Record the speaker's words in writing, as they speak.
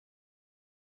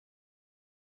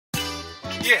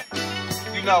Yeah,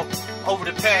 you know, over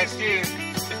the past year,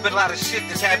 there's been a lot of shit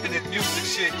that's happened in music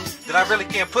shit that I really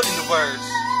can't put into words.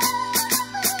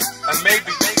 And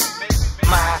maybe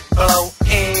my blow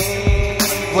in.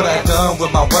 What I done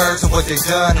with my words and what they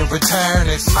done in return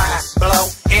is my blow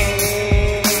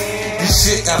in. The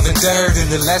shit I've endured and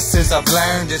the lessons I've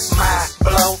learned is my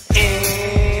blow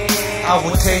in. I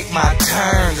will take my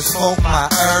turn to smoke my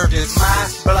herb. It's my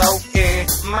blow in.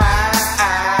 My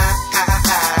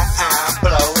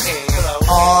blow in.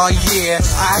 Oh yeah,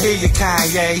 I hear you,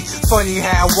 Kanye. Funny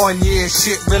how 1 year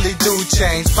shit really do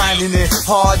change. Finding it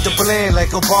hard to blend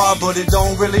like a bar, but it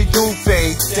don't really do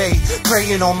fade. Stay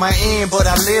praying on my end, but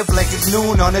I live like it's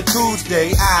noon on a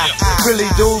Tuesday. I really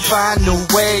do find new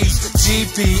ways.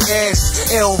 GPS,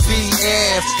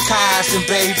 LVF, Kyson,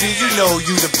 baby, you know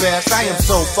you the best. I am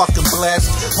so fucking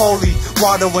blessed. Holy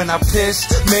water when I piss.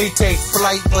 May take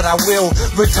flight, but I will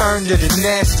return to the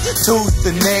nest. Tooth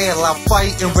and nail, I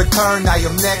fight and return. I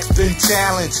am next in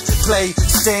challenge. Play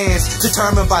stands,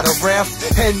 determined by the ref.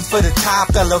 Heading for the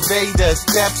top, elevator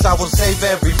steps. I will save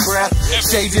every breath.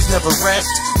 Saviors never rest.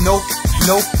 Nope,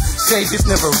 nope. Saviors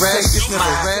never rest. Saviors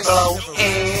never rest. Blow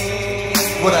in.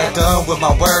 What I done with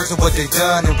my words and what they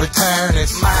done in return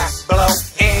is my blow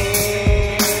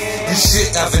in. The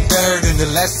shit I've endured and the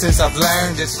lessons I've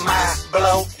learned is my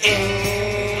blow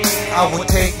in. I will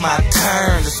take my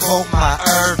turn to smoke my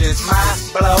herb. It's my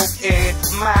blow in.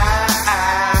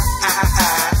 My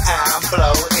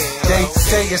blow in. They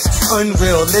say it's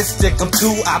unrealistic, I'm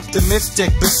too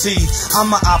optimistic, but see,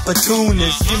 I'm an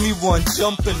opportunist. Give me one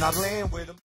jump and I land with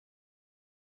 'em.